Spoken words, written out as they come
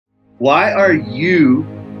Why are you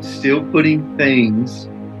still putting things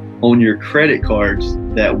on your credit cards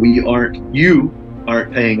that you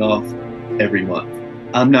aren't paying off every month?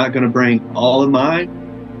 I'm not going to bring all of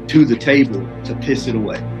mine to the table to piss it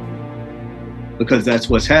away, because that's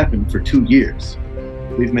what's happened for 2 years.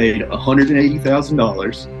 We've made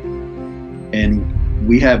 $180,000 and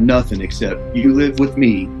we have nothing except you live with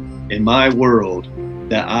me in my world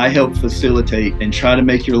that I help facilitate and try to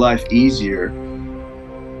make your life easier.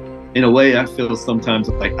 In a way, I feel sometimes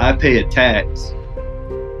like I pay a tax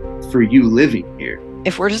for you living here.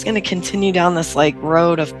 If we're just going to continue down this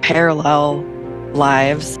road of parallel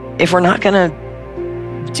lives, if we're not going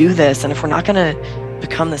to do this, and if we're not going to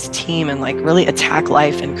become this team and really attack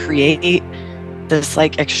life and create this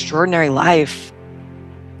extraordinary life,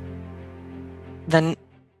 then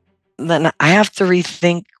I have to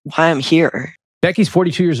rethink why I'm here. Becki's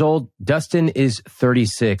 42 years old. Dustin is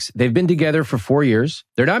 36. They've been together for 4 years.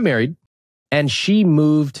 They're not married. And she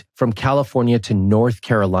moved from California to North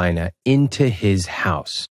Carolina into his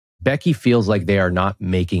house. Becki feels like they are not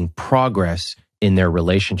making progress in their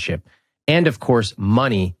relationship. And of course,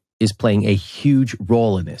 money is playing a huge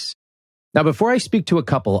role in this. Now, before I speak to a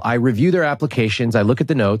couple, I review their applications, I look at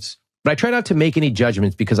the notes, but I try not to make any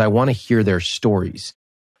judgments because I want to hear their stories.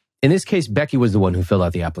 In this case, Becki was the one who filled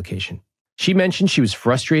out the application. She mentioned she was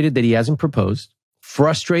frustrated that he hasn't proposed,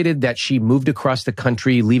 frustrated that she moved across the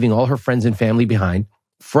country, leaving all her friends and family behind,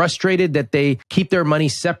 frustrated that they keep their money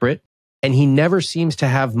separate, and he never seems to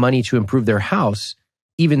have money to improve their house,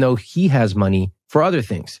 even though he has money for other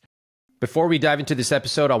things. Before we dive into this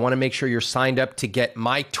episode, I want to make sure you're signed up to get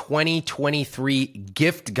my 2023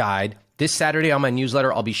 gift guide. This Saturday on my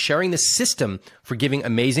newsletter, I'll be sharing the system for giving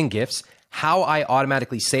amazing gifts, how I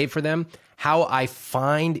automatically save for them, how I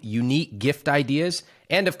find unique gift ideas,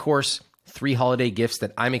 and of course, 3 holiday gifts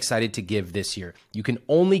that I'm excited to give this year. You can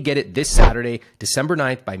only get it this Saturday, December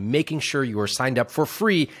 9th, by making sure you are signed up for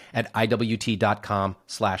free at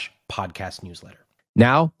iwt.com/podcast newsletter.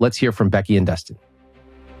 Now, let's hear from Becki and Dustin.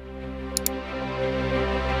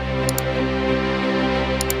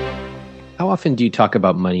 How often do you talk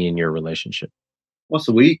about money in your relationship? Once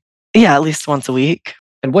a week. Yeah, at least once a week.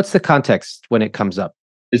 And what's the context when it comes up?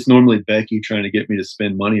 It's normally Becki trying to get me to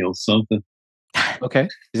spend money on something. Okay.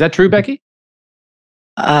 Is that true, Becki?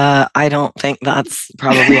 I don't think that's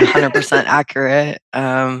probably 100% accurate.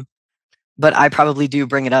 But I probably do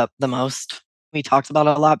bring it up the most. We talked about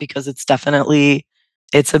it a lot because it's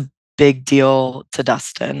a big deal to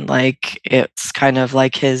Dustin. It's kind of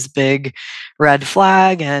his big red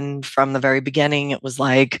flag. And from the very beginning, it was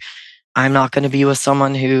I'm not going to be with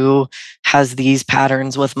someone who has these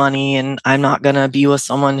patterns with money, and I'm not going to be with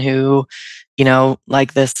someone who,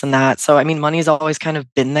 this and that. So, money's always kind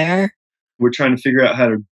of been there. We're trying to figure out how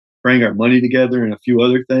to bring our money together and a few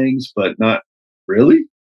other things, but not really.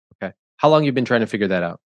 Okay. How long you been trying to figure that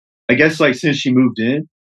out? I guess since she moved in.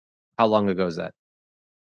 How long ago is that?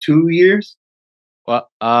 2 years. What?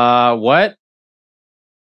 You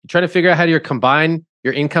trying to figure out how to combine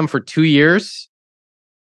your income for 2 years?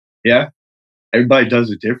 Yeah. Everybody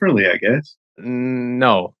does it differently, I guess.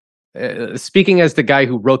 No. Speaking as the guy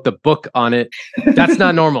who wrote the book on it, that's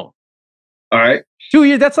not normal. All right. 2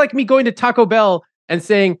 years, that's like me going to Taco Bell and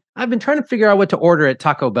saying, I've been trying to figure out what to order at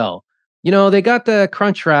Taco Bell. They got the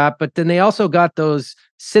crunch wrap, but then they also got those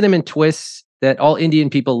cinnamon twists that all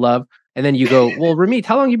Indian people love. And then you go, well, Ramit,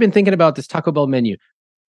 how long have you been thinking about this Taco Bell menu?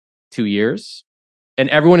 2 years. And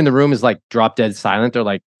everyone in the room is drop dead silent. They're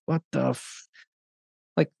like, what the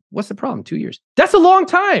what's the problem? 2 years. That's a long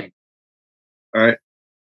time. All right.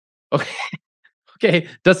 Okay. Okay.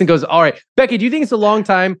 Dustin goes, all right. Becki, do you think it's a long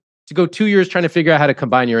time to go 2 years trying to figure out how to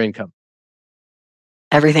combine your income?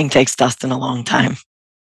 Everything takes Dustin a long time.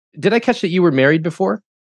 Did I catch that you were married before?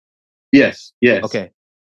 Yes. Okay.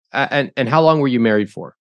 And how long were you married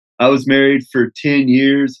for? I was married for 10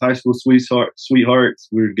 years, high school sweethearts. We were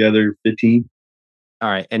together 15. All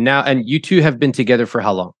right. And you two have been together for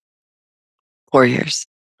how long? 4 years.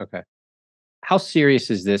 Okay. How serious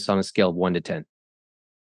is this on a scale of 1 to 10?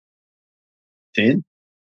 10.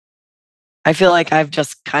 I feel like I've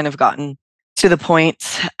just kind of gotten to the point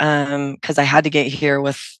because I had to get here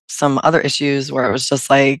with some other issues where it was just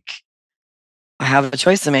I have a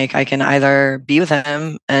choice to make. I can either be with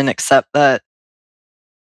him and accept that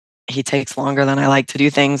he takes longer than I like to do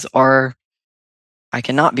things, or I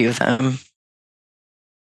cannot be with him.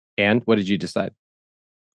 And what did you decide?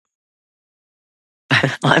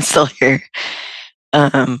 Well, I'm still here.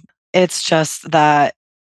 It's just that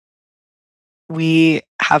we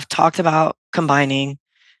have talked about combining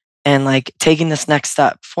and taking this next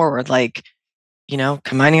step forward,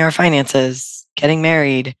 combining our finances, getting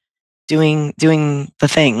married. doing the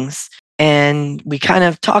things. And we kind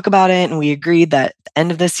of talk about it, and we agreed that at the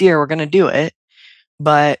end of this year, we're going to do it.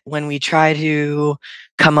 But when we try to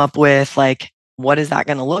come up with like, what is that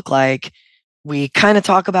going to look like? We kind of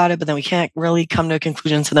talk about it, but then we can't really come to a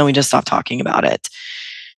conclusion. So then we just stop talking about it.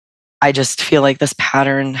 I just feel like this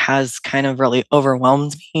pattern has kind of really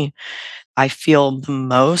overwhelmed me. I feel the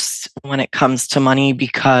most when it comes to money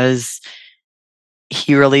because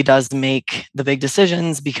he really does make the big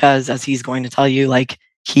decisions because, as he's going to tell you, like,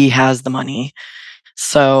 he has the money.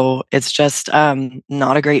 So it's just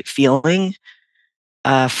not a great feeling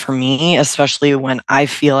for me, especially when I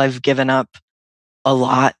feel I've given up a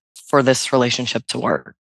lot for this relationship to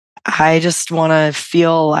work. I just want to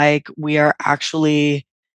feel like we are actually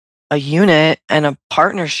a unit and a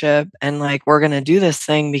partnership, and like we're going to do this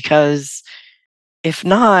thing, because if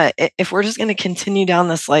not, if we're just going to continue down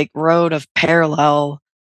this like road of parallel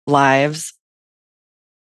lives,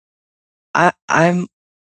 I'm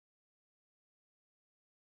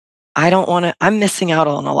I don't want to, I'm missing out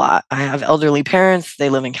on a lot. I have elderly parents. They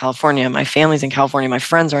live in California. My family's in California. My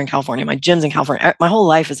friends are in California. My gym's in California. My whole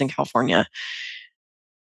life is in California.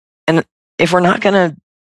 And if we're not going to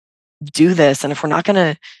do this, and if we're not going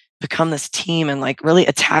to become this team and like really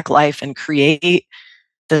attack life and create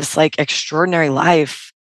this like extraordinary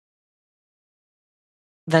life,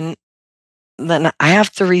 then I have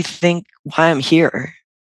to rethink why I'm here.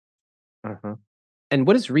 Uh-huh. And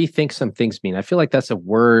what does rethink some things mean? I feel like that's a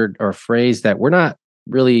word or a phrase that we're not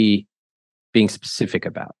really being specific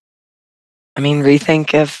about. I mean,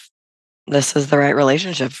 rethink if this is the right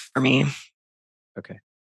relationship for me. Okay.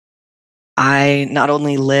 I not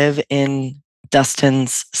only live in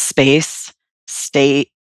Dustin's space,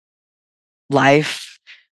 state, life,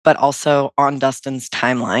 but also on Dustin's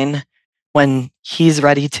timeline. When he's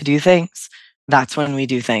ready to do things, that's when we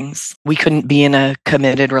do things. We couldn't be in a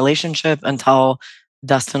committed relationship until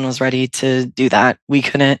Dustin was ready to do that. We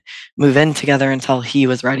couldn't move in together until he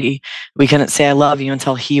was ready. We couldn't say I love you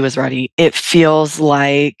until he was ready. It feels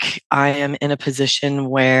like I am in a position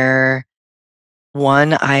where,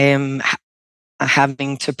 one, I am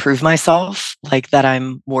having to prove myself, like that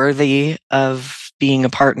I'm worthy of being a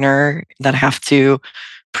partner, that I have to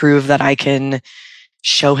prove that I can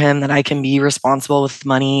show him that I can be responsible with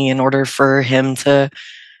money in order for him to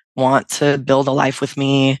want to build a life with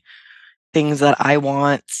me. Things that I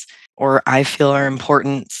want or I feel are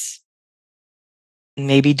important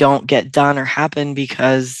maybe don't get done or happen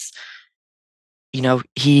because,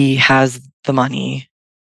 he has the money.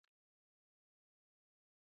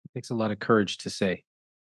 It takes a lot of courage to say.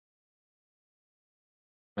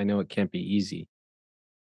 I know it can't be easy.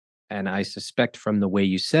 And I suspect from the way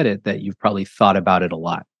you said it that you've probably thought about it a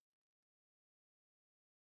lot.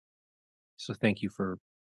 So thank you for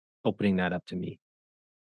opening that up to me.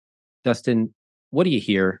 Dustin, what do you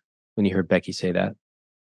hear when you heard Becki say that?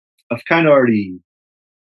 I've kind of already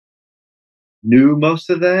knew most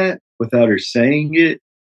of that without her saying it.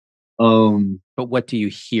 But what do you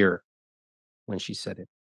hear when she said it?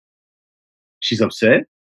 She's upset.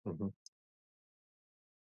 Mm-hmm.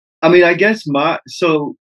 I mean, I guess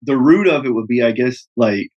so the root of it would be, I guess,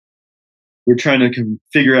 like we're trying to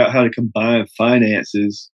figure out how to combine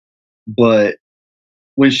finances. But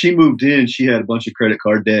when she moved in, she had a bunch of credit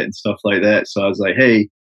card debt and stuff like that. So I was like, hey,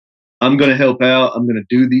 I'm going to help out. I'm going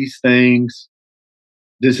to do these things.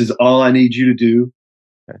 This is all I need you to do.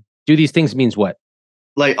 Okay. Do these things means what?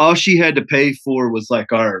 Like all she had to pay for was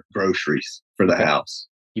like our groceries for the house.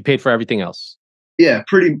 You paid for everything else. Yeah,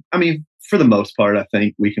 I mean, for the most part, I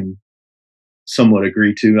think we can somewhat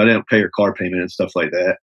agree to. I didn't pay her car payment and stuff like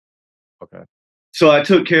that. Okay. So I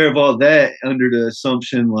took care of all that under the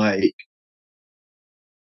assumption like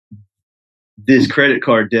this credit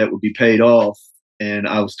card debt would be paid off. And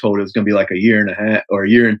I was told it was going to be like a year and a half or a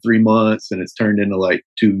year and 3 months. And it's turned into like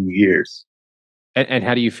 2 years. And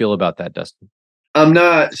how do you feel about that, Dustin? I'm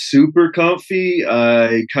not super comfy.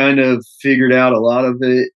 I kind of figured out a lot of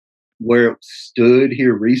it where it stood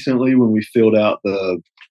here recently when we filled out the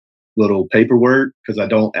little paperwork, because I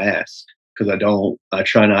don't ask, I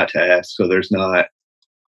try not to ask. So there's not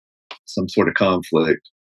some sort of conflict.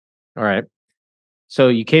 All right. So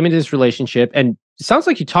you came into this relationship and it sounds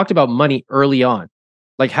like you talked about money early on.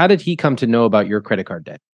 Like, how did he come to know about your credit card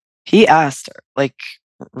debt? He asked her like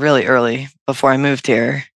really early before I moved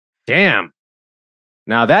here. Damn.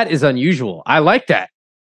 Now that is unusual. I like that.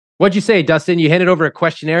 What'd you say, Dustin? You handed over a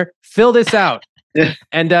questionnaire. Fill this out.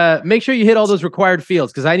 And make sure you hit all those required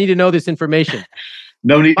fields because I need to know this information.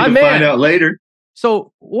 No need to find out later.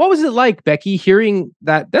 So what was it like, Becki, hearing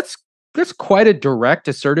that? That's quite a direct,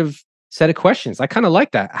 assertive set of questions. I kind of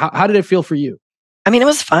like that. How did it feel for you? I mean, it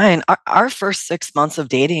was fine. Our first 6 months of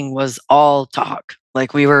dating was all talk.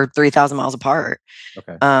 Like we were 3,000 miles apart.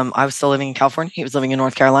 Okay. I was still living in California. He was living in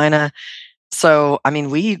North Carolina. So, I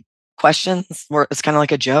mean, questions were, it's kind of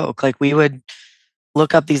like a joke. Like we would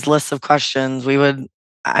look up these lists of questions.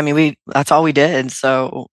 That's all we did.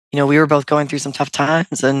 So, we were both going through some tough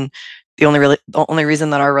times. And the only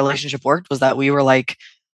reason that our relationship worked was that we were like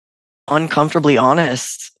uncomfortably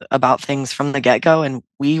honest about things from the get-go, and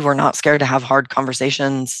we were not scared to have hard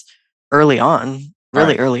conversations early on,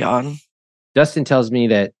 really early on. Dustin tells me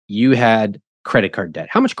that you had credit card debt.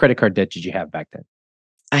 How much credit card debt did you have back then?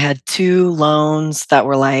 I had 2 loans that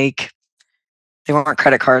were like, they weren't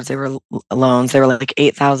credit cards, they were loans. They were like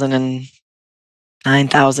 8,000 and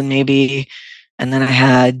 9,000 maybe. And then I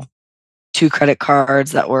had 2 credit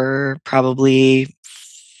cards that were probably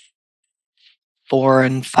 4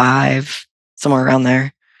 and 5, somewhere around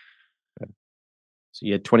there. So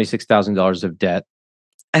you had $26,000 of debt.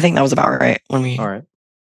 I think that was about right All right.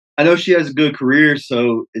 I know she has a good career,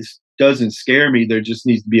 so it doesn't scare me. There just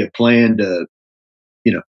needs to be a plan to,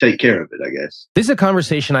 take care of it, I guess. This is a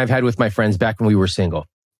conversation I've had with my friends back when we were single.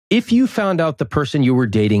 If you found out the person you were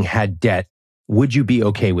dating had debt, would you be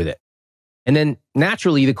okay with it? And then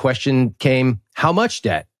naturally the question came, how much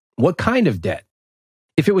debt? What kind of debt?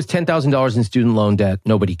 If it was $10,000 in student loan debt,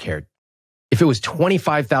 nobody cared. If it was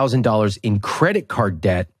 $25,000 in credit card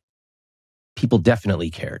debt, people definitely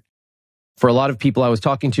cared. For a lot of people I was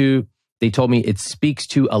talking to, they told me it speaks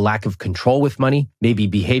to a lack of control with money, maybe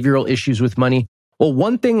behavioral issues with money. Well,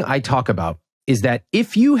 one thing I talk about is that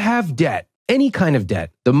if you have debt, any kind of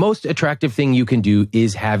debt, the most attractive thing you can do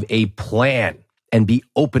is have a plan and be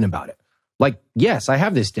open about it. Like, yes, I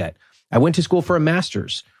have this debt. I went to school for a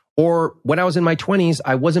master's. Or when I was in my 20s,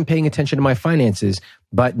 I wasn't paying attention to my finances.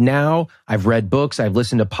 But now I've read books, I've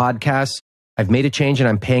listened to podcasts, I've made a change, and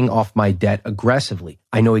I'm paying off my debt aggressively.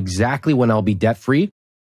 I know exactly when I'll be debt-free,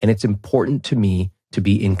 and it's important to me to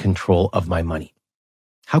be in control of my money.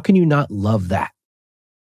 How can you not love that?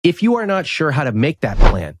 If you are not sure how to make that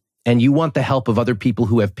plan, and you want the help of other people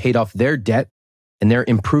who have paid off their debt and they're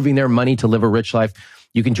improving their money to live a rich life,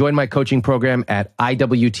 you can join my coaching program at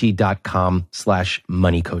iwt.com/money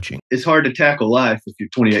coaching. It's hard to tackle life if you're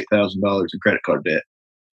 $28,000 in credit card debt.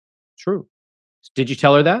 True. Did you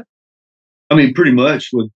tell her that? I mean, pretty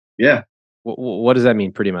much. Yeah. What does that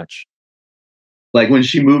mean, pretty much? Like when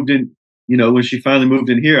she moved in, when she finally moved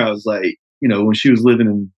in here, I was like, when she was living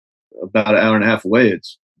in about an hour and a half away,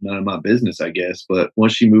 it's none of my business, I guess. But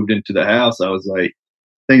once she moved into the house, I was like,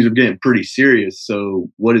 things are getting pretty serious. So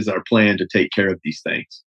what is our plan to take care of these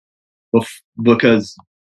things? Because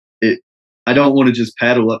I don't want to just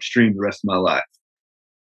paddle upstream the rest of my life.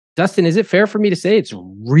 Dustin, is it fair for me to say it's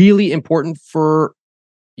really important for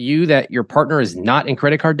you that your partner is not in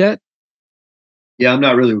credit card debt? Yeah, I'm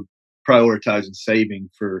not really prioritizing saving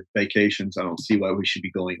for vacations. I don't see why we should be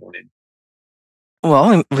going on in.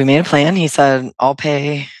 Well, we made a plan. He said, I'll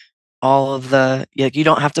pay all of you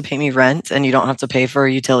don't have to pay me rent and you don't have to pay for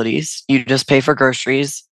utilities. You just pay for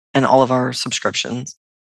groceries and all of our subscriptions.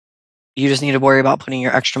 You just need to worry about putting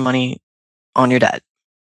your extra money on your debt.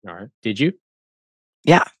 All right. Did you?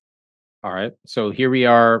 Yeah. All right. So here we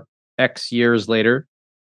are X years later.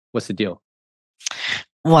 What's the deal?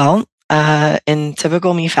 Well, in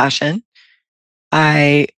typical me fashion,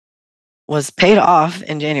 I was paid off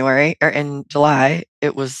in January, or in July,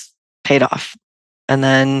 it was paid off. And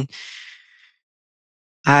then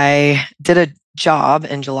I did a job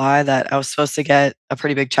in July that I was supposed to get a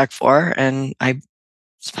pretty big check for, and I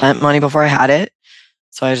spent money before I had it.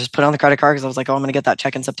 So I just put it on the credit card because I was like, oh, I'm going to get that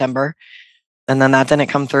check in September. And then that didn't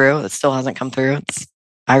come through. It still hasn't come through. It's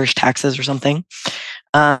Irish taxes or something.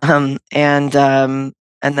 And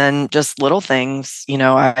then just little things,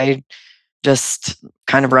 I just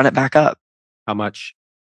kind of run it back up. How much?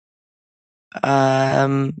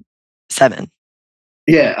 7.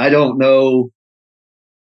 Yeah, I don't know.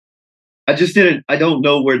 I don't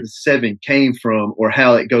know where the 7 came from or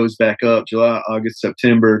how it goes back up. July, August,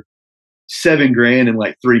 September, $7,000 in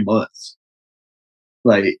like 3 months.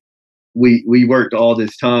 Like we worked all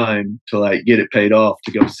this time to like get it paid off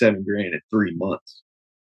to go $7,000 in 3 months.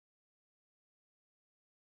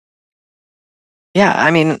 Yeah,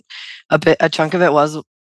 I mean, a chunk of it was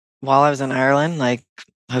while I was in Ireland, like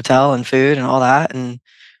hotel and food and all that, and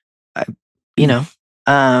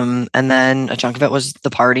and then a chunk of it was the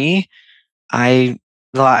party. I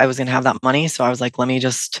thought I was gonna have that money, so I was like, let me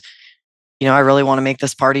just, I really want to make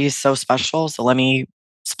this party so special, so let me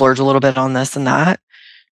splurge a little bit on this and that.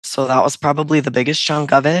 So that was probably the biggest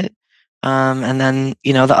chunk of it. And then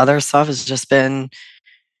the other stuff has just been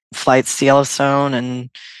flights to Yellowstone and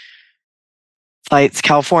flights,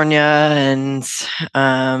 California, and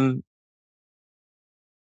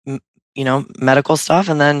medical stuff,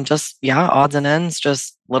 and then just odds and ends,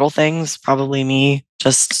 just little things. Probably me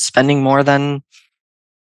just spending more than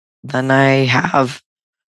I have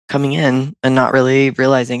coming in and not really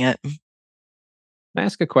realizing it. Can I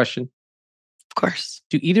ask a question? Of course.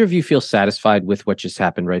 Do either of you feel satisfied with what just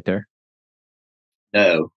happened right there?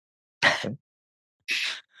 No. Okay.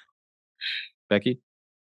 Becki?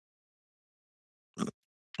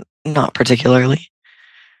 Not particularly.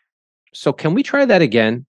 So can we try that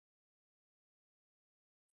again?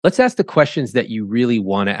 Let's ask the questions that you really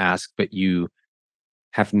want to ask, but you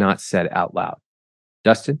have not said out loud.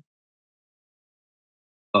 Dustin?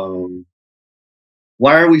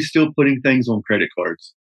 Why are we still putting things on credit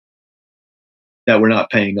cards that we're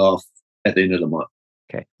not paying off at the end of the month?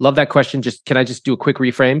 Okay. Love that question. Can I just do a quick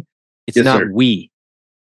reframe? It's Yes, not sir. we.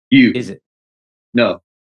 You. Is it? No.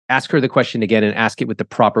 Ask her the question again and ask it with the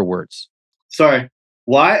proper words. Sorry.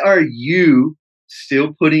 Why are you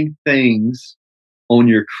still putting things on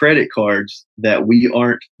your credit cards that you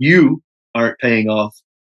aren't paying off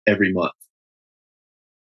every month?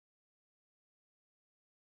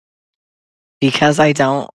 Because I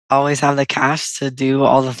don't always have the cash to do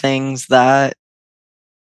all the things that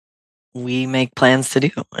we make plans to do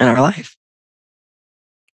in our life.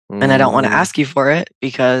 And I don't want to ask you for it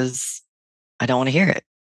because I don't want to hear it.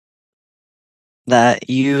 That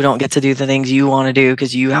you don't get to do the things you want to do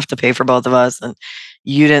because you have to pay for both of us, and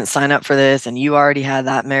you didn't sign up for this, and you already had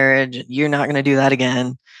that marriage. You're not going to do that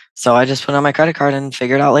again. So I just put on my credit card and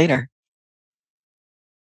figure it out later.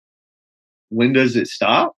 When does it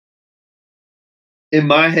stop? In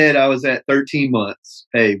my head, I was at 13 months.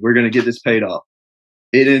 Hey, we're going to get this paid off.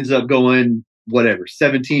 It ends up going,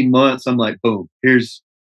 17 months. I'm like, boom, here's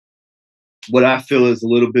what I feel is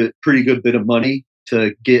pretty good bit of money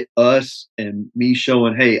to get us, and me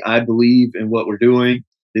showing, hey, I believe in what we're doing.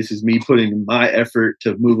 This is me putting my effort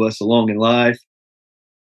to move us along in life.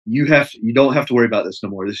 You don't have to worry about this no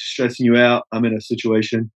more. This is stressing you out. I'm in a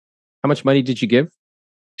situation. How much money did you give?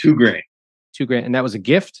 $2,000. $2,000. And that was a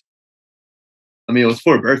gift? I mean, it was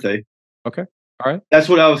for a birthday. Okay. All right. That's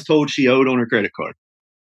what I was told she owed on her credit card.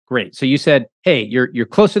 Great. So you said, hey, you're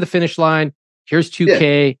close to the finish line. Here's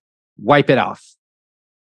 $2,000. Yeah. Wipe it off.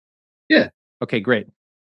 Yeah. Okay, great.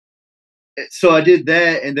 So I did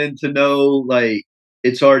that, and then to know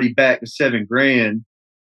it's already back to $7,000,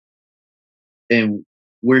 and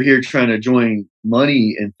we're here trying to join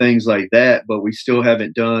money and things like that, but we still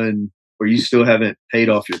haven't done, or you still haven't paid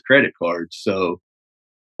off your credit card. So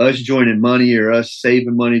us joining money or us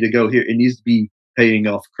saving money to go here, it needs to be paying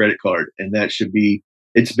off a credit card, and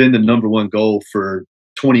it's been the number one goal for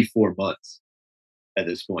 24 months at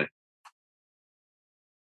this point.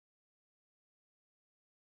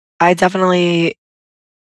 I definitely,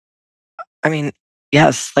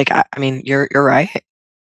 yes, you're right.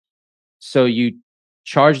 So you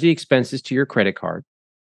charge the expenses to your credit card.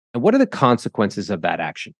 And what are the consequences of that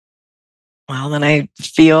action? Well, then I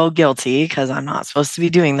feel guilty because I'm not supposed to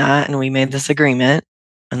be doing that. And we made this agreement.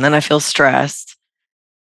 And then I feel stressed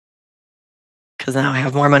because now I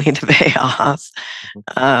have more money to pay off.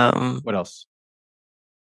 What else?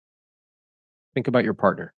 Think about your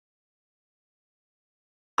partner.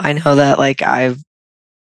 I know that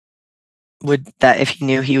that if he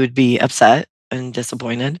knew, he would be upset and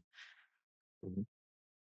disappointed. Mm-hmm.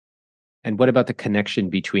 And what about the connection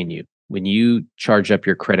between you? When you charge up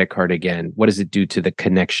your credit card again, what does it do to the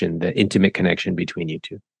connection, the intimate connection between you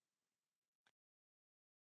two?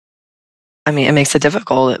 I mean, it makes it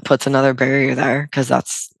difficult. It puts another barrier there because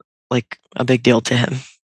that's a big deal to him.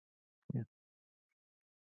 Yeah.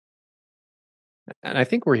 And I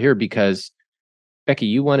think we're here because, Becki,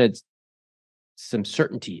 you wanted some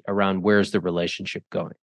certainty around where's the relationship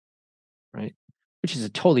going, right? Which is a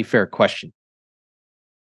totally fair question.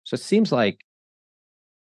 So it seems like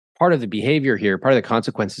part of the behavior here, part of the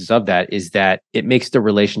consequences of that is that it makes the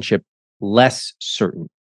relationship less certain.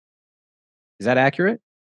 Is that accurate?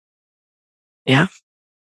 Yeah.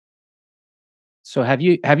 So have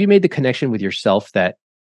you made the connection with yourself that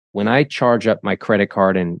when I charge up my credit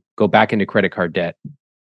card and go back into credit card debt,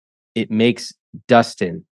 it makes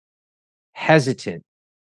Dustin hesitant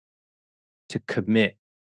to commit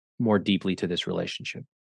more deeply to this relationship?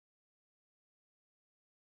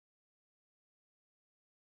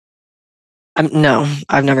 No,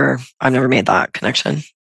 I've never made that connection.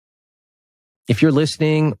 If you're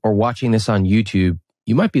listening or watching this on YouTube,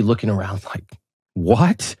 you might be looking around like,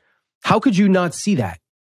 what? How could you not see that?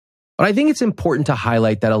 But I think it's important to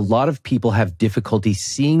highlight that a lot of people have difficulty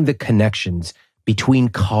seeing the connections between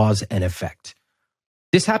cause and effect.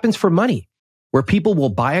 This happens for money. where people will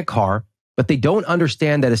buy a car, but they don't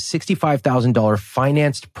understand that a $65,000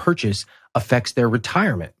 financed purchase affects their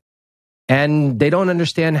retirement. And they don't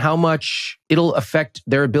understand how much it'll affect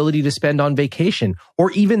their ability to spend on vacation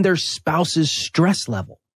or even their spouse's stress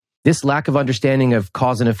level. This lack of understanding of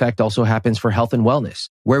cause and effect also happens for health and wellness,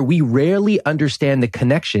 where we rarely understand the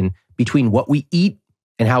connection between what we eat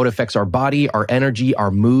and how it affects our body, our energy,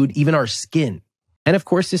 our mood, even our skin. And of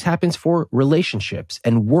course, this happens for relationships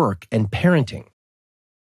and work and parenting.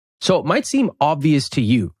 So it might seem obvious to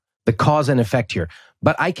you, the cause and effect here,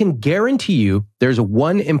 but I can guarantee you there's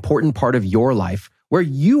one important part of your life where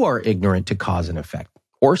you are ignorant to cause and effect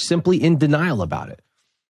or simply in denial about it.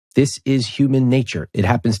 This is human nature. It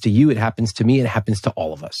happens to you, it happens to me, it happens to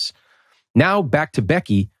all of us. Now back to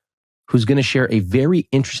Becki, who's going to share a very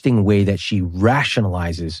interesting way that she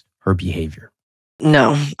rationalizes her behavior.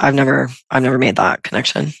 No, I've never made that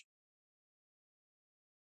connection.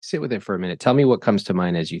 Sit with it for a minute. Tell me what comes to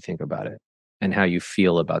mind as you think about it and how you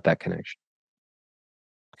feel about that connection.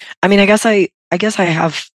 I mean, I guess I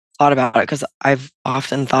have thought about it because I've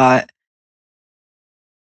often thought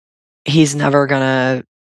he's never gonna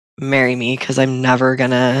marry me because I'm never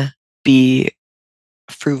gonna be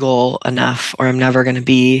frugal enough, or I'm never gonna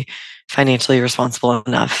be financially responsible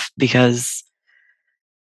enough, because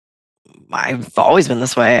I've always been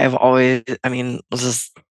this way.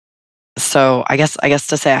 So I guess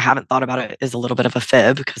to say I haven't thought about it is a little bit of a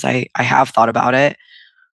fib, because I have thought about it.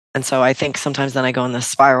 And so I think sometimes then I go in this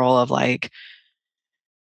spiral of like,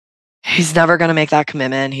 he's never going to make that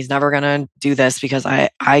commitment. He's never going to do this because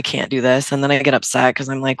I can't do this. And then I get upset because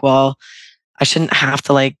I'm like, well, I shouldn't have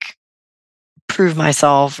to like prove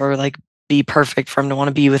myself or like be perfect for him to want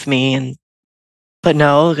to be with me. But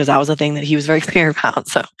no, because that was a thing that he was very clear about.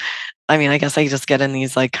 So, I mean, I guess I just get in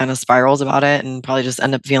these like kind of spirals about it and probably just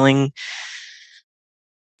end up feeling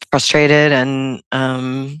frustrated and,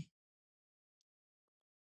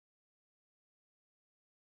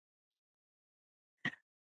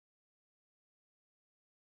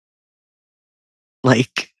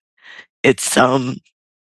 like it's I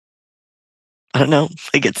don't know,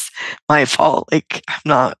 like it's my fault, like I'm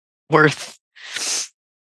not worth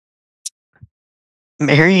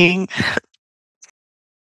marrying.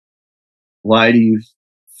 Why do you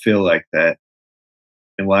feel like that?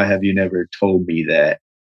 And why have you never told me that?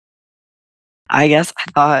 I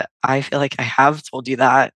feel like I have told you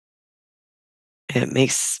that. It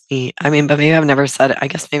makes me, I mean, but maybe I've never said it. I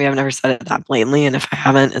guess maybe I've never said it that blatantly. And if I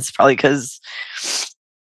haven't, it's probably because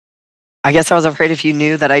I guess I was afraid if you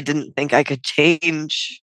knew that I didn't think I could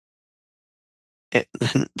change it,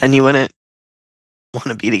 then you wouldn't want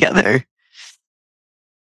to be together.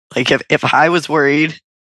 Like if I was worried,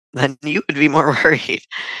 then you would be more worried.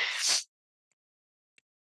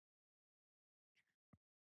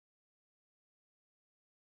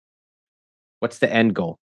 What's the end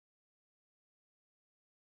goal?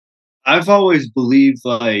 I've always believed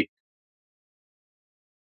like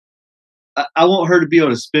I want her to be able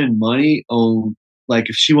to spend money on, like,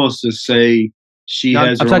 if she wants to say she No,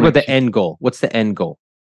 has I'm her talking own about the end goal. What's the end goal?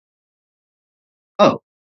 Oh,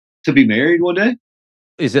 to be married one day?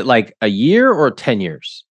 Is it like a year or 10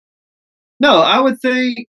 years? No, I would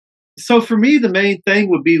think so. For me, the main thing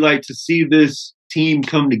would be like to see this team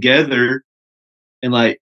come together and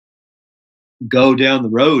like go down the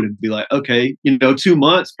road and be like, okay, 2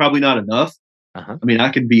 months probably not enough. Uh-huh. I mean, I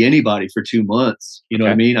could be anybody for 2 months. You know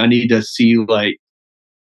what I mean? I need to see like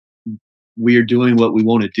we're doing what we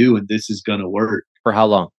want to do and this is gonna work. For how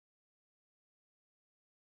long?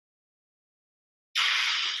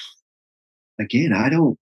 Again,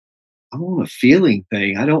 I'm on a feeling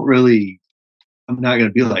thing. I'm not going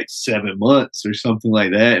to be like 7 months or something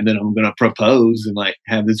like that. And then I'm going to propose and like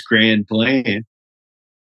have this grand plan.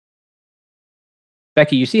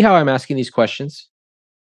 Becki, you see how I'm asking these questions?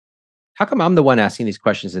 How come I'm the one asking these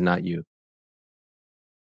questions and not you?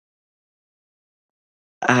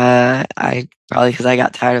 I probably because I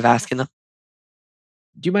got tired of asking them.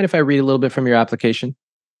 Do you mind if I read a little bit from your application?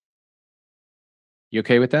 You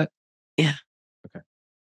okay with that? Yeah. Okay.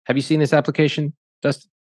 Have you seen this application, Dustin?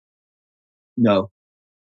 No.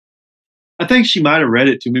 I think she might have read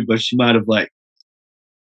it to me, but she might have like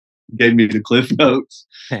gave me the cliff notes.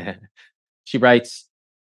 She writes,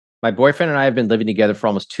 my boyfriend and I have been living together for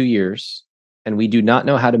almost 2 years, and we do not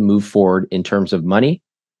know how to move forward in terms of money,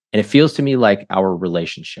 and it feels to me like our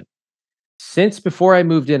relationship. Since before I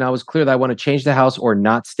moved in, I was clear that I want to change the house or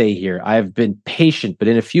not stay here. I have been patient, but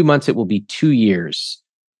in a few months, it will be 2 years.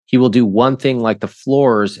 He will do one thing like the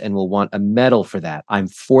floors and will want a medal for that. I'm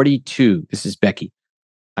 42. This is Becki.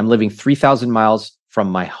 I'm living 3,000 miles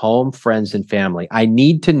from my home, friends, and family. I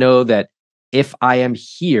need to know that If I am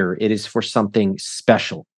here, it is for something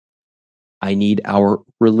special. I need our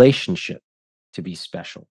relationship to be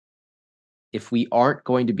special. If we aren't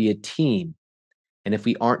going to be a team, and if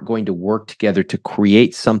we aren't going to work together to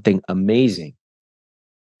create something amazing,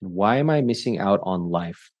 why am I missing out on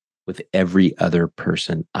life with every other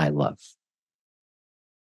person I love?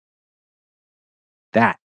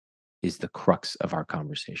 That is the crux of our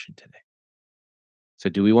conversation today. So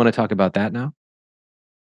do we want to talk about that now?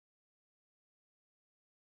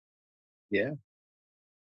 Yeah.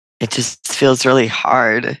 It just feels really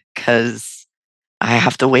hard because I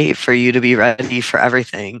have to wait for you to be ready for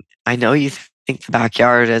everything. I know you think the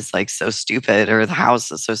backyard is like so stupid or the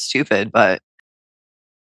house is so stupid, but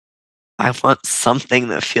I want something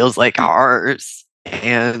that feels like ours.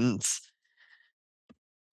 And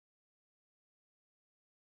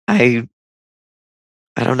I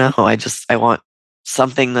don't know. I want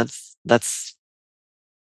something that's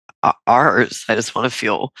ours. I just want to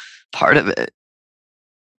feel part of it.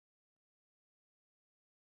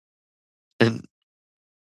 And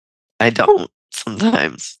I don't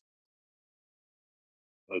sometimes.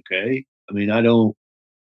 Okay. I mean, I don't.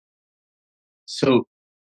 So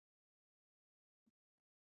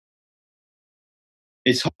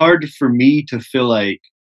it's hard for me to feel like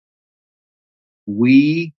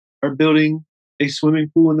we are building a swimming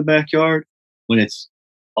pool in the backyard when it's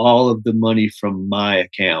all of the money from my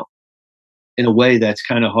account. In a way, that's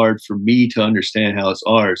kind of hard for me to understand how it's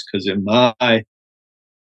ours, because in my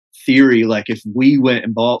theory, like if we went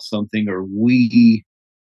and bought something, or we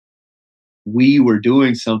were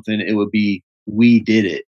doing something, it would be we did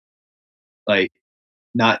it. Like,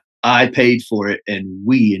 not I paid for it and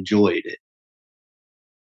we enjoyed it.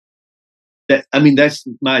 I mean, that's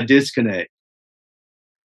my disconnect.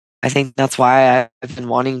 I think that's why I've been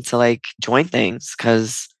wanting to like join things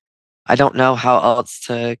because I don't know how else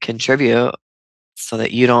to contribute so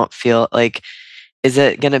that you don't feel like, is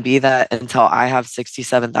it going to be that until I have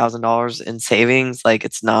 $67,000 in savings, like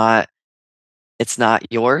it's not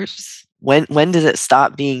yours? When does it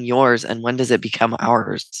stop being yours and when does it become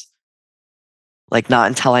ours? Like not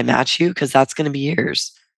until I match you because that's going to be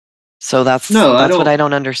yours. So No, I that's what don't. I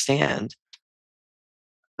don't understand.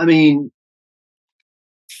 I mean,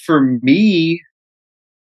 for me,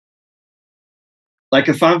 like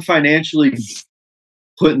if I'm financially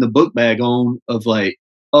putting the book bag on of like,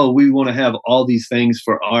 oh, we want to have all these things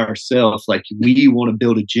for ourselves. Like we want to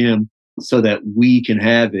build a gym so that we can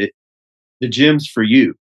have it. The gym's for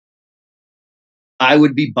you. I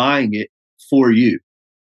would be buying it for you.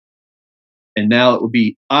 And now it would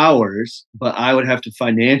be ours, but I would have to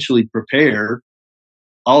financially prepare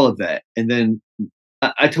all of that. And then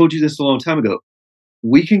I told you this a long time ago.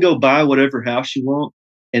 We can go buy whatever house you want.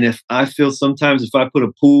 And if I feel sometimes if I put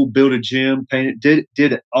a pool, build a gym, paint it,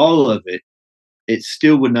 did all of it, it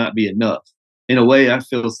still would not be enough. In a way, I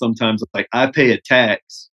feel sometimes like I pay a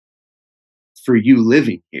tax for you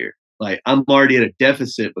living here. Like I'm already at a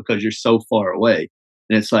deficit because you're so far away.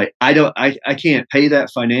 And it's like I can't pay that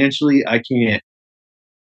financially. I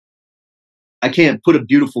can't put a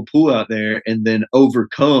beautiful pool out there and then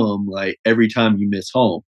overcome like every time you miss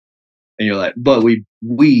home. And you're like, but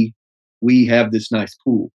we have this nice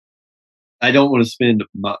pool. I don't want to spend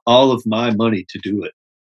all of my money to do it.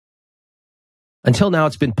 Until now,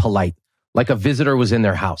 it's been polite, like a visitor was in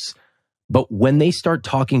their house. But when they start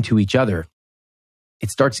talking to each other, it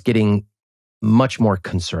starts getting much more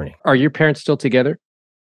concerning. Are your parents still together?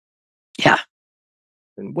 Yeah.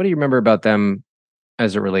 And what do you remember about them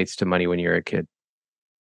as it relates to money when you were a kid?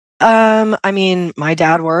 I mean, my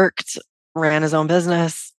dad worked, ran his own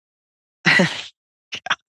business.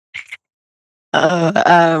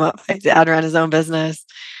 My dad ran his own business.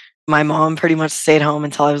 My mom pretty much stayed home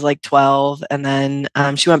until I was like 12, and then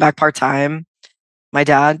she went back part time. My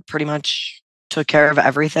dad pretty much took care of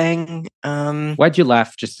everything. Why'd you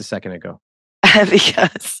laugh just a second ago?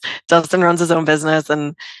 Because Dustin runs his own business,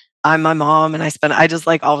 and I'm my mom, and I just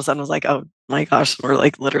like all of a sudden was like, oh my gosh, we're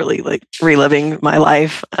like literally like reliving my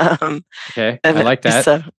life. Okay, I like that.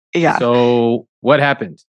 So yeah. So what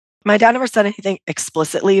happened? My dad never said anything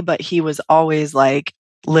explicitly, but he was always like,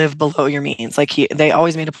 live below your means. Like they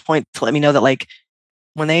always made a point to let me know that like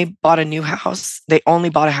when they bought a new house, they only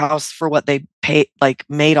bought a house for what they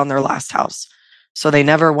made on their last house. So they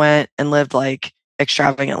never went and lived like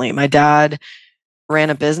extravagantly. My dad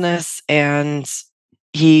ran a business and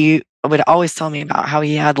he would always tell me about how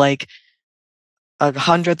he had like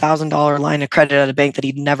 $100,000 line of credit at a bank that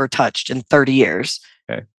he'd never touched in 30 years.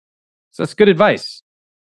 Okay. So that's good advice.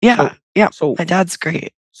 Yeah. So my dad's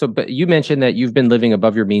great. So, but you mentioned that you've been living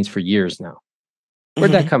above your means for years now.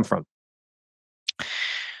 Where'd that come from?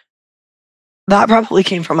 That probably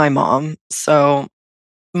came from my mom. So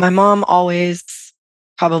my mom always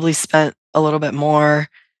probably spent a little bit more.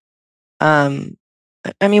 I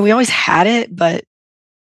mean, we always had it, but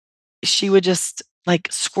she would just like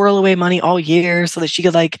squirrel away money all year so that she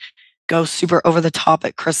could like go super over the top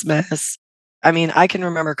at Christmas. I mean, I can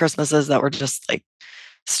remember Christmases that were just like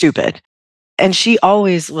stupid. And she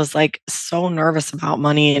always was like so nervous about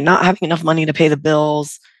money and not having enough money to pay the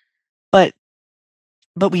bills. But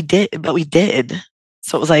but we did.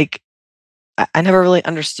 So it was like I never really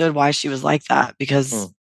understood why she was like that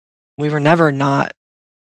because we were never not.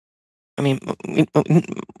 I mean,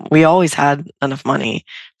 we always had enough money,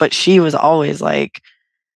 but she was always like,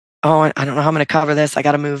 "Oh, I don't know how I'm going to cover this. I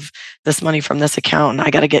got to move this money from this account, and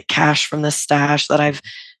I got to get cash from this stash that I've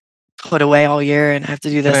put away all year, and I have to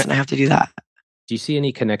do this and I have to do that." Do you see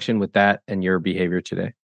any connection with that and your behavior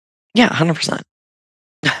today? Yeah, 100%.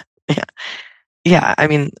 Yeah, yeah. I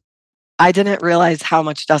mean, I didn't realize how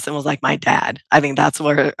much Dustin was like my dad. I think that's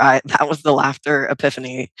where that was the laughter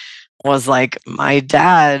epiphany. Was like my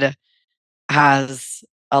dad has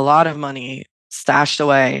a lot of money stashed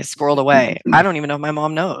away, squirreled away. I don't even know if my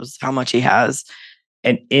mom knows how much he has.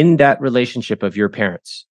 And in that relationship of your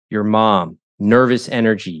parents, your mom, nervous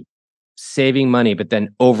energy, saving money, but then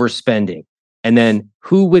overspending. And then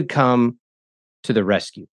who would come to the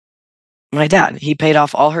rescue? My dad, he paid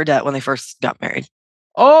off all her debt when they first got married.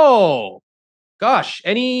 Oh, gosh.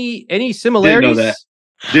 Any similarities?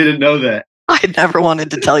 Didn't know that. I never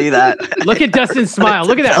wanted to tell you that. Look at Dustin's smile.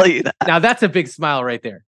 Look at that. Tell you that. Now that's a big smile right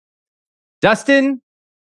there. Dustin,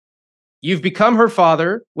 you've become her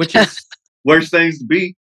father, which is worst things to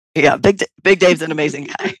be. Yeah, Big Dave's an amazing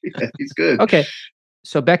guy. Yeah, he's good. Okay.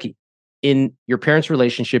 So Becki, in your parents'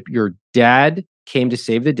 relationship, your dad came to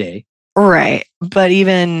save the day. Right. But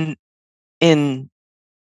even in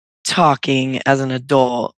talking as an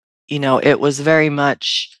adult, it was very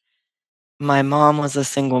much my mom was a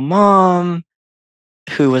single mom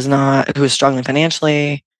who was struggling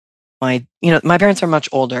financially. My parents are much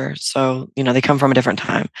older, so, they come from a different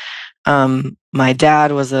time. My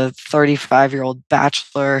dad was a 35-year-old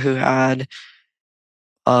bachelor who had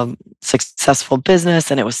a successful business,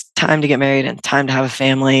 and it was time to get married and time to have a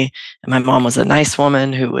family. And my mom was a nice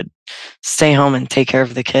woman who would stay home and take care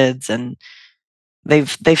of the kids. And they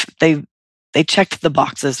checked the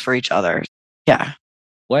boxes for each other. Yeah.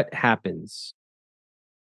 What happens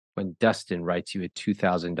when Dustin writes you a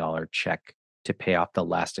 $2,000 check to pay off the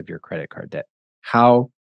last of your credit card debt?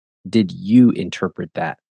 How did you interpret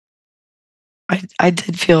that? I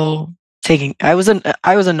did feel I was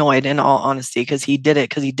annoyed, in all honesty, because he did it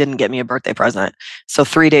because he didn't get me a birthday present. So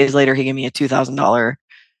 3 days later, he gave me a $2,000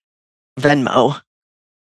 Venmo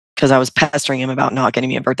because I was pestering him about not getting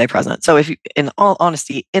me a birthday present. So in all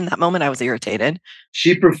honesty, in that moment, I was irritated.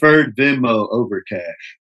 She preferred Venmo over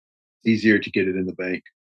cash. Easier to get it in the bank.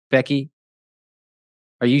 Becki,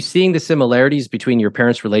 are you seeing the similarities between your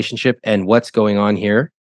parents' relationship and what's going on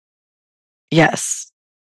here? Yes.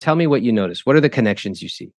 Tell me what you notice. What are the connections you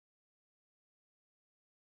see?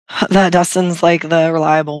 That Dustin's like the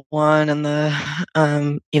reliable one and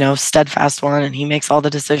the steadfast one, and he makes all the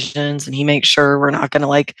decisions and he makes sure we're not going to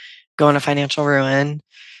like go into financial ruin.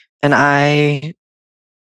 And I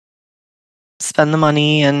spend the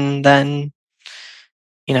money, and then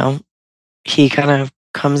he kind of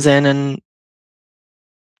comes in and,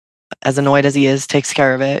 as annoyed as he is, takes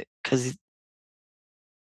care of it because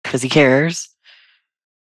he cares.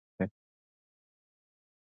 Okay.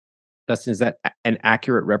 Dustin, is that an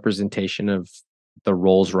accurate representation of the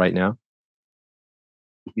roles right now?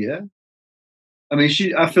 Yeah. I mean,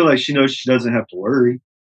 I feel like she knows she doesn't have to worry.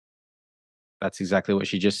 That's exactly what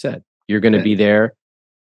she just said. You're going to be there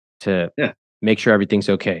to make sure everything's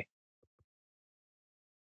okay.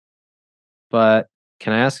 But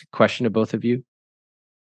can I ask a question to both of you?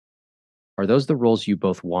 Are those the roles you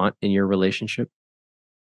both want in your relationship?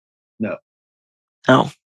 No.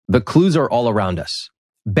 No. The clues are all around us.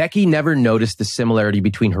 Becki never noticed the similarity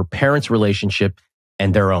between her parents' relationship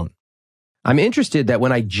and their own. I'm interested that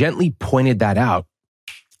when I gently pointed that out,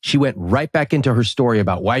 she went right back into her story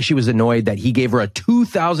about why she was annoyed that he gave her a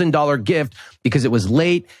 $2,000 gift because it was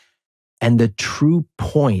late, and the true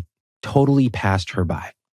point totally passed her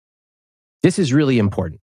by. This is really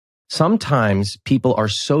important. Sometimes people are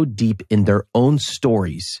so deep in their own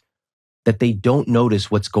stories that they don't notice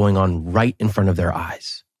what's going on right in front of their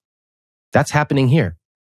eyes. That's happening here,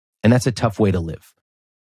 and that's a tough way to live.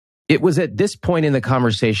 It was at this point in the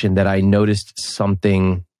conversation that I noticed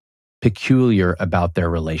something peculiar about their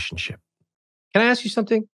relationship. Can I ask you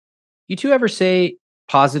something? You two ever say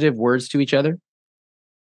positive words to each other?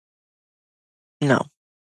 No.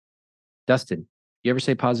 Dustin, you ever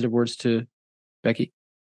say positive words to Becki?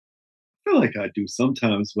 I feel like I do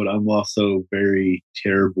sometimes, but I'm also very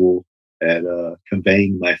terrible at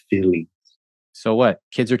conveying my feelings. So what?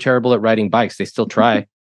 Kids are terrible at riding bikes. They still try.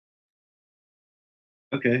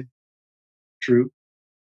 Okay, true.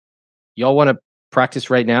 Y'all want to practice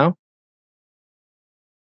right now?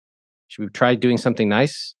 Should we try doing something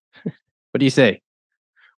nice? What do you say?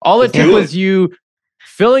 All it Let's took do was it. you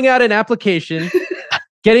filling out an application,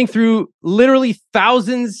 getting through literally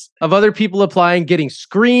thousands of other people applying, getting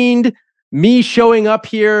screened, me showing up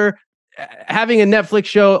here, having a Netflix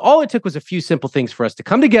show. All it took was a few simple things for us to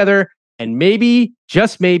come together and maybe,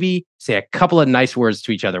 just maybe, say a couple of nice words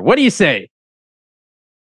to each other. What do you say?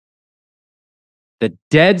 The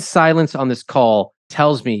dead silence on this call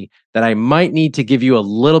tells me that I might need to give you a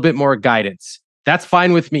little bit more guidance. That's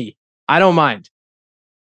fine with me. I don't mind.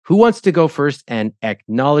 Who wants to go first and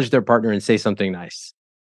acknowledge their partner and say something nice?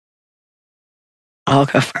 I'll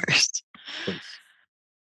go first. Please.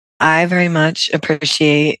 I very much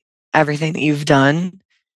appreciate everything that you've done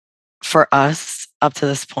for us up to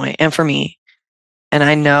this point and for me. And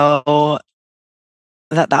I know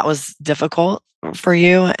that that was difficult for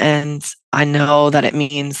you. And I know that it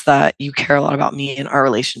means that you care a lot about me and our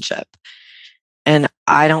relationship. And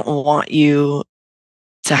I don't want you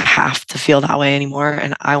to have to feel that way anymore.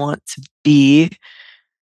 And I want to be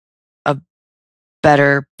a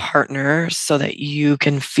better partner so that you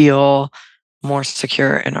can feel more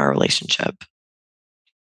secure in our relationship.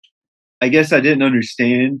 I guess I didn't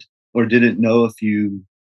understand or didn't know if you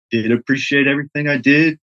did appreciate everything I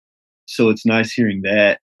did. So it's nice hearing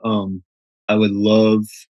that. I would love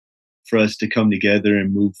for us to come together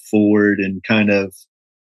and move forward and kind of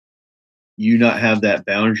you not have that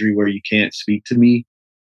boundary where you can't speak to me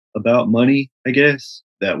about money, I guess.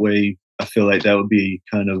 That way I feel like that would be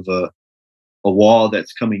kind of a wall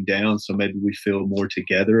that's coming down. So maybe we feel more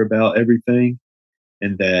together about everything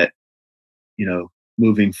and that, you know,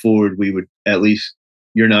 moving forward, we would at least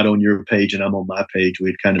you're not on your page and I'm on my page.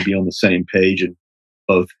 We'd kind of be on the same page and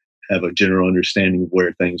both have a general understanding of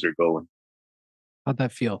where things are going. How'd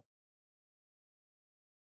that feel?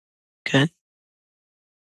 Good.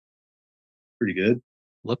 Pretty good.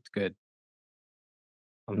 Looked good.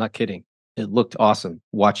 I'm not kidding. It looked awesome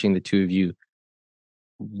watching the two of you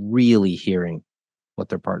really hearing what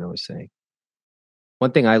their partner was saying.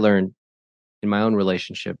 One thing I learned in my own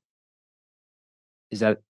relationship is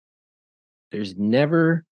that there's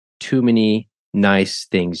never too many nice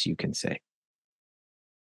things you can say.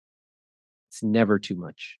 It's never too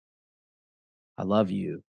much. I love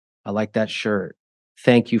you. I like that shirt.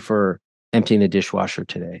 Thank you for emptying the dishwasher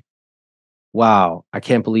today. Wow, I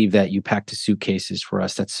can't believe that you packed the suitcases for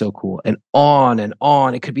us. That's so cool. And on and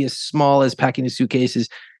on. It could be as small as packing the suitcases,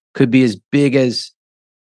 could be as big as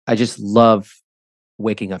I just love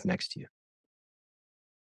waking up next to you.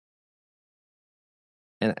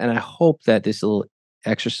 And I hope that this little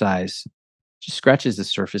exercise just scratches the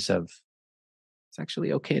surface of it's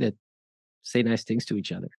actually okay to say nice things to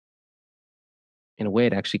each other. In a way,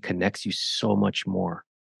 it actually connects you so much more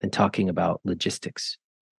than talking about logistics.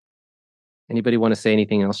 Anybody want to say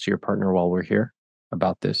anything else to your partner while we're here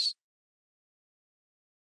about this?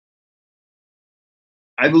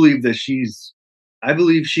 I believe that I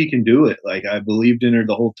believe she can do it. Like I believed in her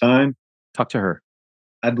the whole time. Talk to her.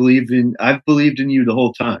 I've believed in you the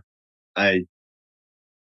whole time. I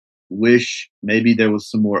wish maybe there was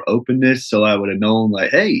some more openness so I would have known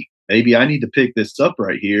like, hey, maybe I need to pick this up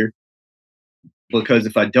right here because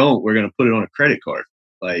if I don't, we're going to put it on a credit card.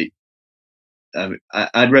 Like,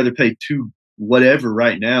 I'd rather pay two whatever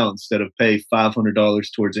right now instead of pay $500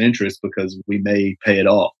 towards interest because we may pay it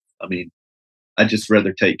off. I mean, I'd just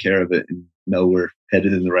rather take care of it and know we're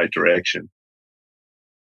headed in the right direction.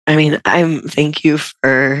 I mean, thank you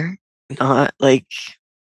for not like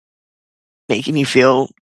making me feel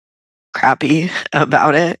crappy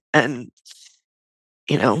about it. And,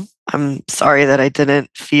 you know, I'm sorry that I didn't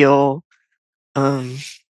feel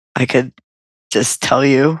I could just tell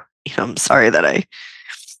you, I'm sorry that I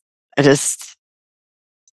just,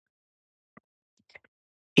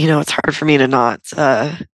 it's hard for me to not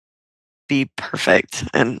be perfect.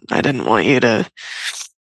 And I didn't want you to,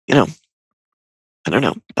 you know, I don't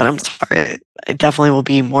know, but I'm sorry. I definitely will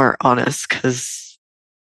be more honest because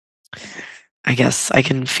I guess I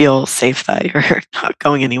can feel safe that you're not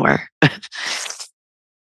going anywhere.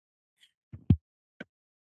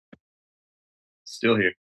 Still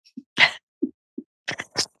here.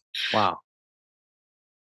 Wow.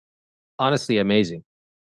 Honestly, amazing.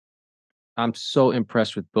 I'm so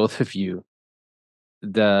impressed with both of you.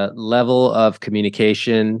 The level of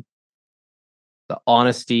communication, the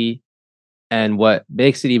honesty, And what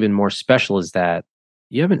makes it even more special is that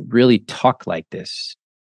you haven't really talked like this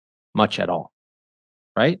much at all,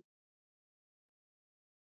 right?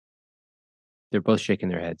 They're both shaking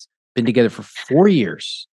their heads. Been together for 4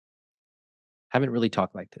 years. Haven't really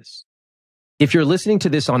talked like this. If you're listening to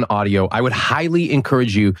this on audio, I would highly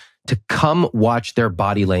encourage you to come watch their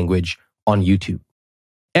body language on YouTube.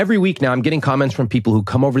 Every week now, I'm getting comments from people who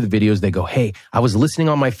come over the videos. They go, hey, I was listening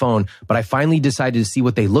on my phone, but I finally decided to see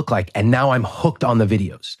what they look like. And now I'm hooked on the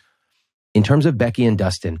videos. In terms of Becki and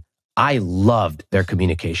Dustin, I loved their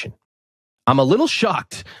communication. I'm a little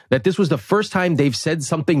shocked that this was the first time they've said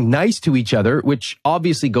something nice to each other, which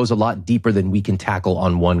obviously goes a lot deeper than we can tackle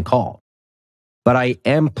on one call. But I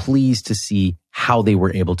am pleased to see how they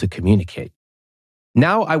were able to communicate.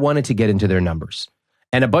 Now I wanted to get into their numbers.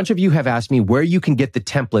 And a bunch of you have asked me where you can get the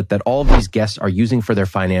template that all of these guests are using for their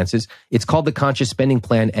finances. It's called the Conscious Spending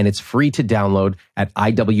Plan, and it's free to download at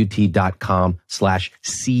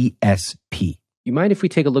iwt.com/CSP. You mind if we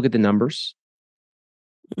take a look at the numbers?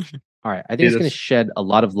 All right. I think it's going to shed a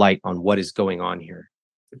lot of light on what is going on here.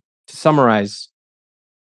 To summarize,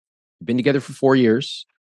 we've been together for 4 years.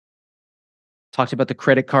 Talked about the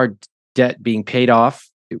credit card debt being paid off.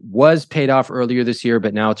 It was paid off earlier this year,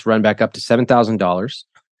 but now it's run back up to $7,000.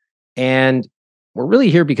 And we're really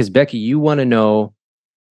here because, Becki, you want to know,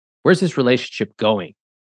 where's this relationship going?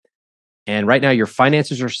 And right now, your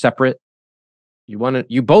finances are separate.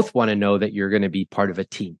 You both want to know that you're going to be part of a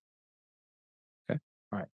team. Okay.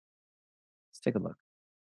 All right. Let's take a look.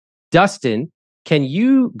 Dustin, can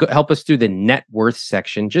you help us through the net worth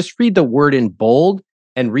section? Just read the word in bold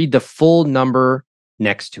and read the full number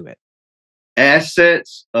next to it.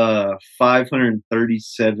 Assets,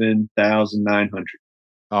 537,900.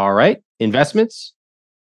 All right. Investments,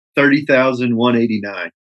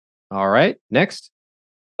 30,189. all right. Next.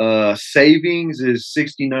 Savings is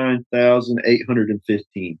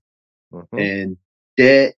 69,815, and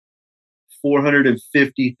debt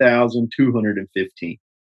 450,215.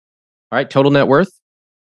 All right. Total net worth,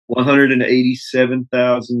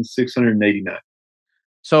 187,689.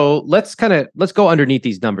 So let's go underneath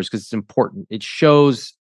these numbers because it's important. It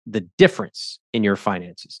shows the difference in your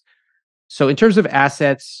finances. So in terms of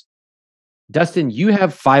assets, Dustin, you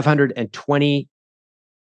have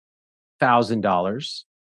 $520,000,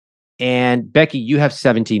 and Becki, you have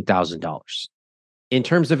 $17,000. In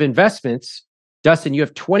terms of investments, Dustin, you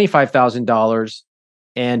have $25,000,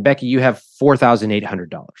 and Becki, you have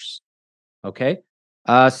 $4,800. Okay.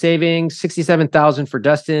 Savings, $67,000 for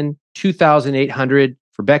Dustin, $2,800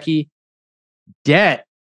 for Becki. Debt,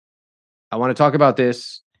 I want to talk about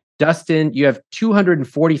this. Dustin, you have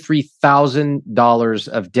 $243,000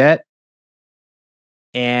 of debt.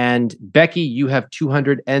 And Becki, you have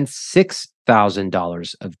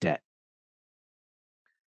 $206,000 of debt.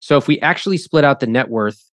 So if we actually split out the net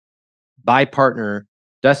worth by partner,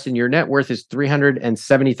 Dustin, your net worth is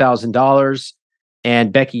 $370,000.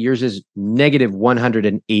 And Becki, yours is negative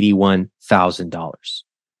 $181,000.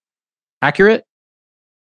 Accurate?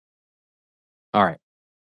 All right.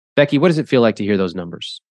 Becki, what does it feel like to hear those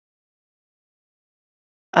numbers?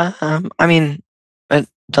 I mean, it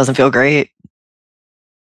doesn't feel great.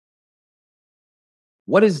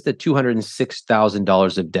 What is the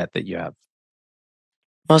 $206,000 of debt that you have?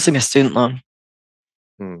 Mostly my student loan.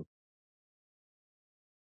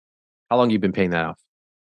 How long have you been paying that off?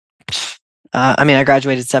 I mean, I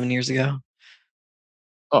graduated 7 years ago.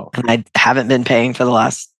 Oh. And I haven't been paying for the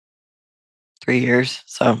last 3 years.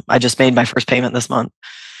 So I just made my first payment this month.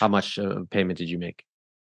 How much payment did you make?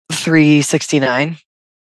 $369.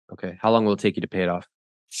 Okay. How long will it take you to pay it off?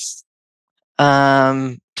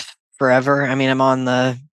 Forever. I mean, I'm on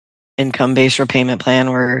the income-based repayment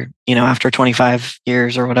plan where, after 25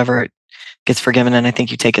 years or whatever, it gets forgiven, and I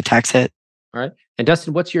think you take a tax hit. All right. And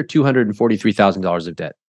Dustin, what's your $243,000 of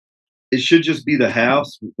debt? It should just be the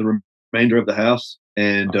house, the remainder of the house,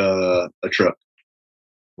 and a truck.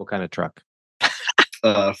 What kind of truck?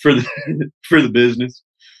 For the business.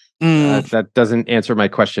 That doesn't answer my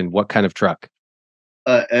question. What kind of truck?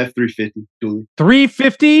 F-350 dually.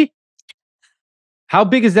 350? How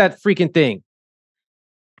big is that freaking thing?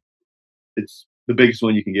 It's the biggest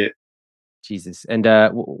one you can get. Jesus. And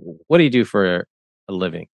what do you do for a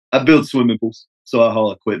living? I build swimming pools, so I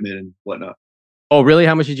haul equipment and whatnot. Oh, really?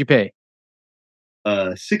 How much did you pay?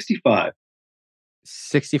 65.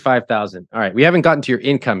 65,000. All right. We haven't gotten to your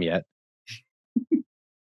income yet.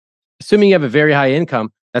 Assuming you have a very high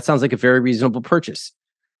income, that sounds like a very reasonable purchase.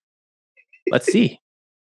 Let's see.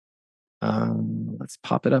 Let's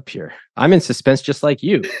pop it up here. I'm in suspense just like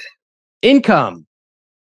you. Income.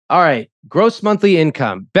 All right. Gross monthly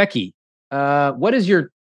income. Becki, what is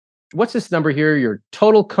your what's this number here? Your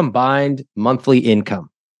total combined monthly income.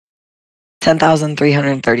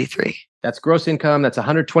 $10,333. That's gross income. That's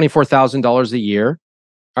 $124,000 a year.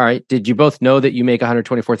 All right. Did you both know that you make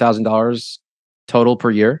 $124,000 total per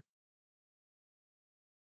year?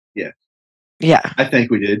 Yeah. Yeah. I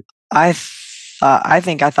think we did. I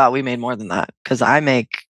thought we made more than that because I make.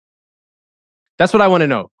 That's what I want to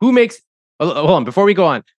know. Who makes? Hold on. Before we go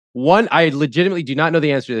on, I legitimately do not know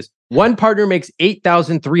the answer to this. One partner makes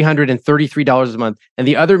 $8,333 a month, and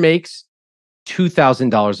the other makes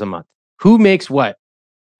 $2,000 a month. Who makes what?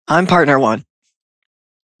 I'm partner one.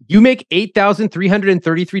 You make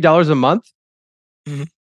 $8,333 a month? Mm-hmm.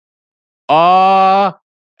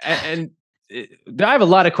 And I have a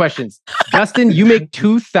lot of questions. Dustin, you make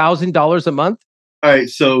 $2,000 a month? All right.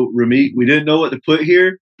 So, Ramit, we didn't know what to put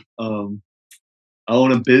here. I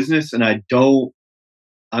own a business and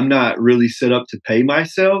I'm not really set up to pay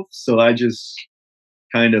myself. So I just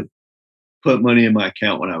kind of put money in my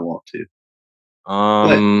account when I want to.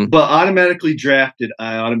 But automatically drafted,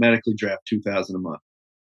 I automatically draft $2,000 a month.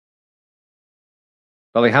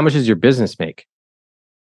 But like, how much does your business make?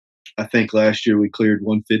 I think last year we cleared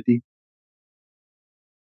 150.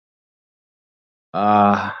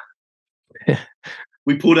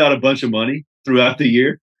 We pulled out a bunch of money throughout the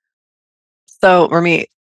year. So, Ramit,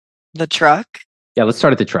 the truck. Yeah, let's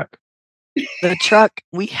start at the truck. The truck,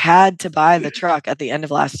 we had to buy the truck at the end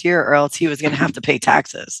of last year or else he was going to have to pay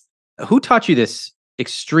taxes. Who taught you this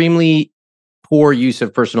extremely poor use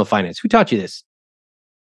of personal finance? Who taught you this?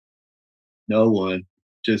 No one.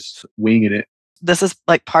 Just winging it. This is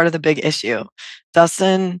like part of the big issue.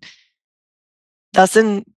 Dustin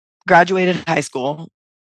graduated high school,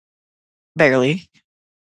 barely,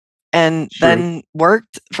 and then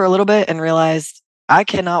worked for a little bit and realized I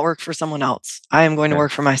cannot work for someone else. I am going to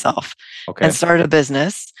work for myself. And started a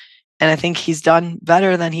business. And I think he's done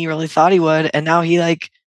better than he really thought he would. And now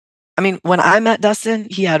when I met Dustin,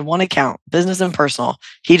 he had one account, business and personal.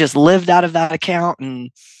 He just lived out of that account and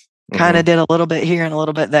kind of did a little bit here and a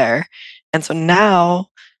little bit there. And so now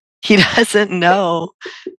he doesn't know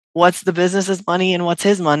what's the business's money and what's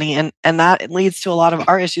his money. And that leads to a lot of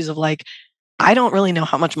our issues of like, I don't really know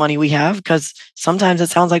how much money we have because sometimes it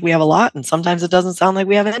sounds like we have a lot and sometimes it doesn't sound like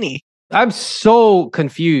we have any. I'm so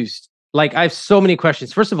confused. Like, I have so many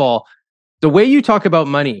questions. First of all, the way you talk about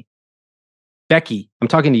money, Becki, I'm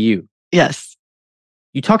talking to you. Yes.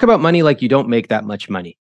 You talk about money like you don't make that much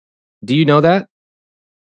money. Do you know that?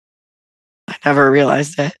 I never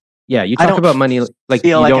realized it. Yeah, you talk about money like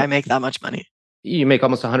feel like I make that much money. You make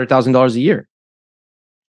almost $100,000 a year.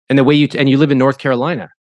 And the way you live in North Carolina.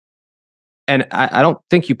 And I don't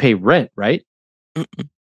think you pay rent, right? Mm-mm.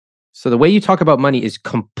 So the way you talk about money is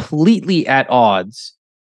completely at odds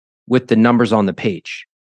with the numbers on the page.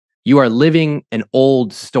 You are living an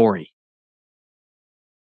old story.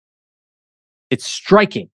 It's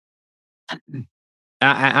striking.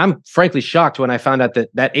 I'm frankly shocked when I found out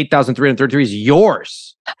that 8,333 is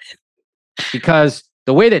yours. Because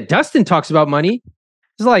the way that Dustin talks about money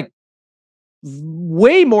is like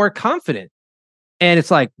way more confident. And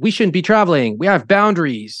it's like, we shouldn't be traveling. We have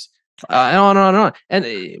boundaries, and on and on and on. And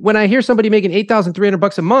when I hear somebody making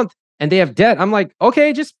 $8,300 a month and they have debt, I'm like,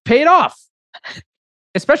 okay, just pay it off.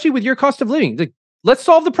 Especially with your cost of living. Like, let's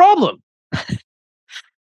solve the problem.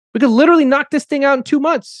 We could literally knock this thing out in 2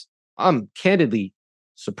 months. I'm candidly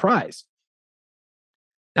surprised.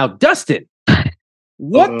 Now, Dustin,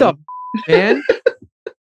 what the man?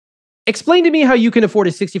 Explain to me how you can afford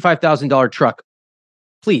a $65,000 truck,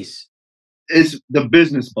 please. The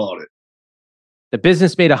business bought it. The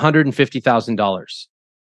business made $150,000.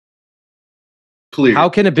 Clear. How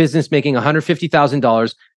can a business making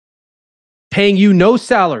 $150,000 paying you no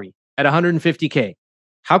salary at $150K?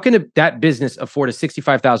 How can that business afford a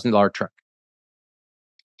 $65,000 truck?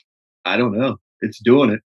 I don't know. It's doing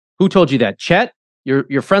it. Who told you that? Chet,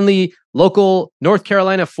 your friendly local North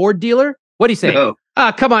Carolina Ford dealer? What do you say? No.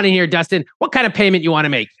 Come on in here, Dustin. What kind of payment you want to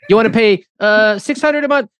make? You want to pay $600 a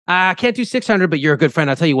month? I can't do $600, but you're a good friend.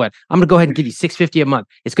 I'll tell you what. I'm going to go ahead and give you $650 a month.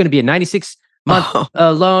 It's going to be a 96-month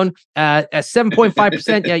loan at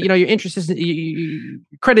 7.5%. Yeah, your interest isn't, your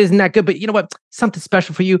credit isn't that good, but you know what? Something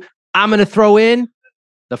special for you. I'm going to throw in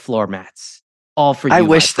the floor mats. All for you. I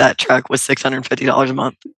wish that truck was $650 a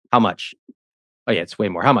month. How much? Oh yeah, it's way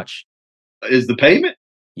more. How much is the payment?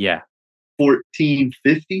 Yeah,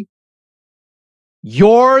 $1,450.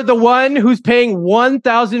 You're the one who's paying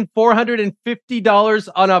 $1,450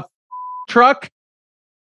 on a truck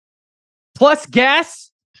plus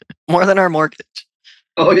gas? More than our mortgage.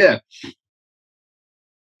 Oh, yeah.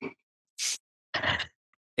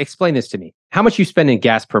 Explain this to me. How much you spend in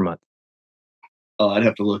gas per month? Oh, I'd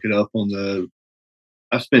have to look it up on the.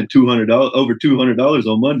 I spent over $200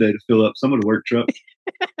 on Monday to fill up some of the work truck.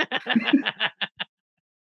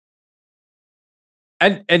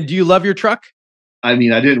 And do you love your truck? I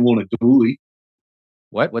mean, I didn't want a dually.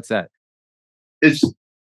 What's that? It's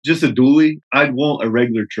just a dually. I'd want a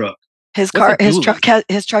regular truck. His truck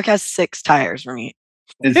has 6 tires for me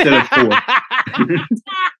instead of 4.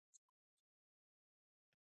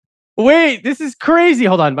 Wait, this is crazy.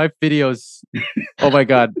 Hold on, my videos. Oh my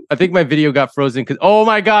God. I think my video got frozen because, oh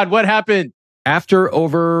my God, what happened? After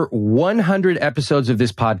over 100 episodes of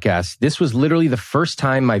this podcast, this was literally the first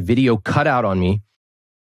time my video cut out on me.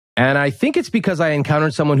 And I think it's because I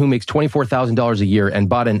encountered someone who makes $24,000 a year and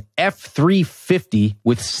bought an F350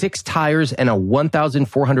 with 6 tires and a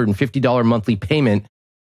 $1,450 monthly payment,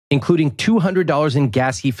 including $200 in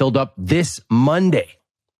gas he filled up this Monday.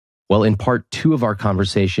 Well, in part 2 of our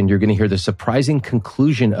conversation, you're going to hear the surprising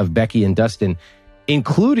conclusion of Becki and Dustin,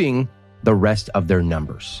 including the rest of their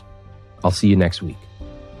numbers. I'll see you next week.